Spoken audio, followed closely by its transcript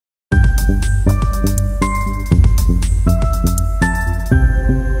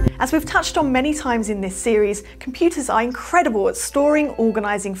As we've touched on many times in this series, computers are incredible at storing,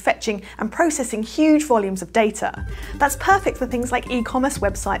 organising, fetching and processing huge volumes of data. That's perfect for things like e-commerce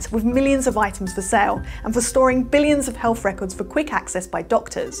websites with millions of items for sale and for storing billions of health records for quick access by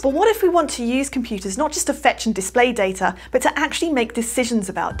doctors. But what if we want to use computers not just to fetch and display data, but to actually make decisions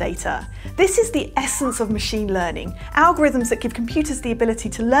about data? This is the essence of machine learning, algorithms that give computers the ability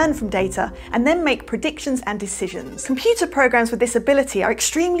to learn from data and then make predictions and decisions. Computer programs with this ability are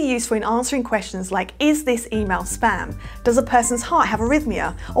extremely useful in answering questions like, is this email spam? Does a person's heart have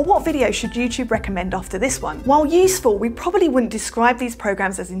arrhythmia? Or what video should YouTube recommend after this one? While useful, we probably wouldn't describe these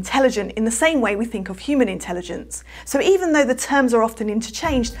programs as intelligent in the same way we think of human intelligence. So even though the terms are often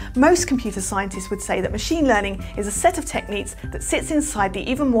interchanged, most computer scientists would say that machine learning is a set of techniques that sits inside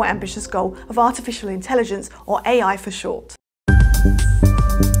the even more ambitious goal of artificial intelligence, or AI for short.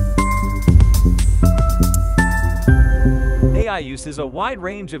 AI uses a wide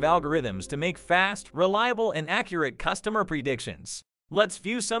range of algorithms to make fast, reliable, and accurate customer predictions. Let's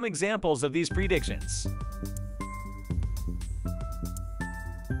view some examples of these predictions.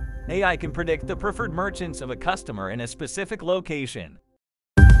 AI can predict the preferred merchants of a customer in a specific location.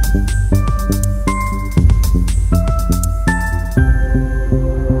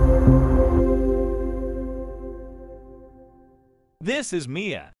 This is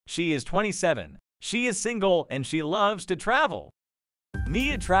Mia. She is 27. She is single and she loves to travel.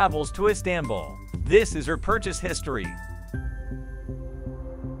 Mia travels to Istanbul. This is her purchase history.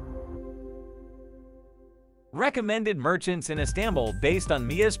 Recommended merchants in Istanbul based on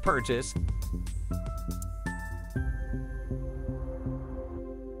Mia's purchase.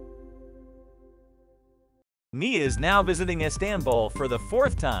 Mia is now visiting Istanbul for the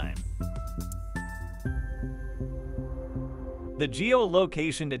 4th time. The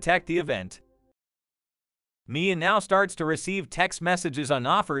geolocation detect the event. Mia now starts to receive text messages on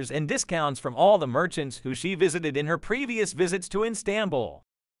offers and discounts from all the merchants who she visited in her previous visits to Istanbul.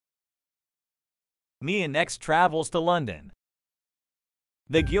 Mia next travels to London.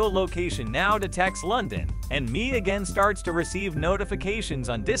 The geolocation now detects London, and Mia again starts to receive notifications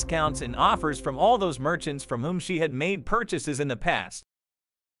on discounts and offers from all those merchants from whom she had made purchases in the past.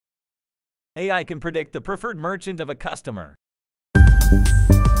 AI can predict the preferred merchant of a customer.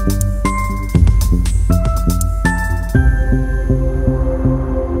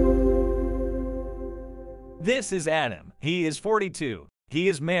 This is Adam. He is 42. He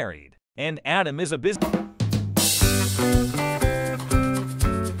is married. And Adam is a business.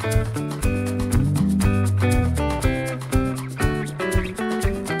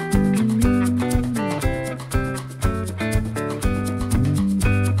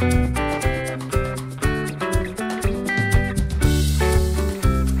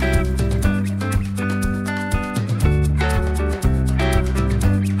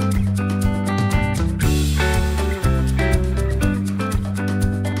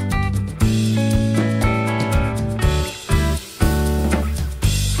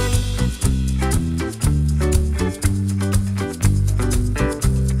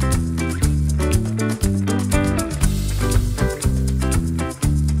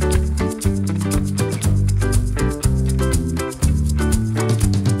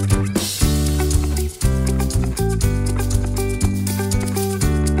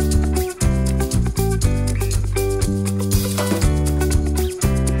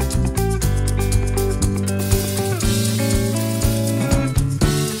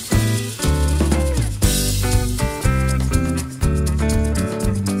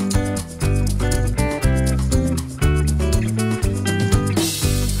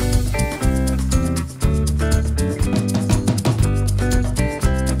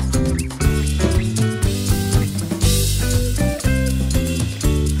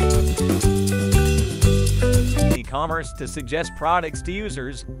 E-commerce to suggest products to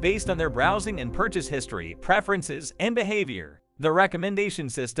users based on their browsing and purchase history, preferences, and behavior. The recommendation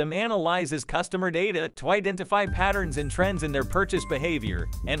system analyzes customer data to identify patterns and trends in their purchase behavior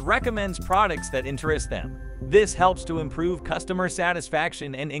and recommends products that interest them. This helps to improve customer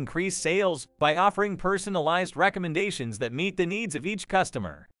satisfaction and increase sales by offering personalized recommendations that meet the needs of each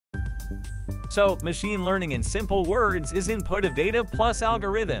customer. So, machine learning in simple words is input of data plus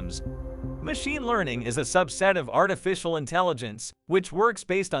algorithms. Machine learning is a subset of artificial intelligence, which works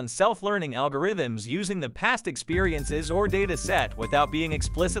based on self-learning algorithms using the past experiences or data set without being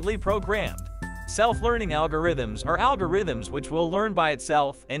explicitly programmed. Self-learning algorithms are algorithms which will learn by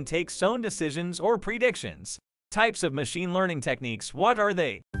itself and take its own decisions or predictions. Types of machine learning techniques, what are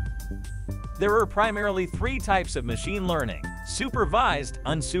they? There are primarily 3 types of machine learning: supervised,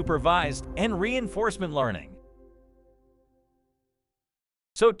 unsupervised, and reinforcement learning.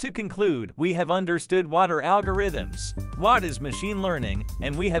 So to conclude, we have understood what are algorithms, what is machine learning,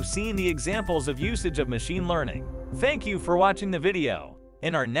 and we have seen the examples of usage of machine learning. Thank you for watching the video.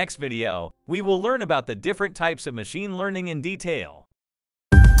 In our next video, we will learn about the different types of machine learning in detail.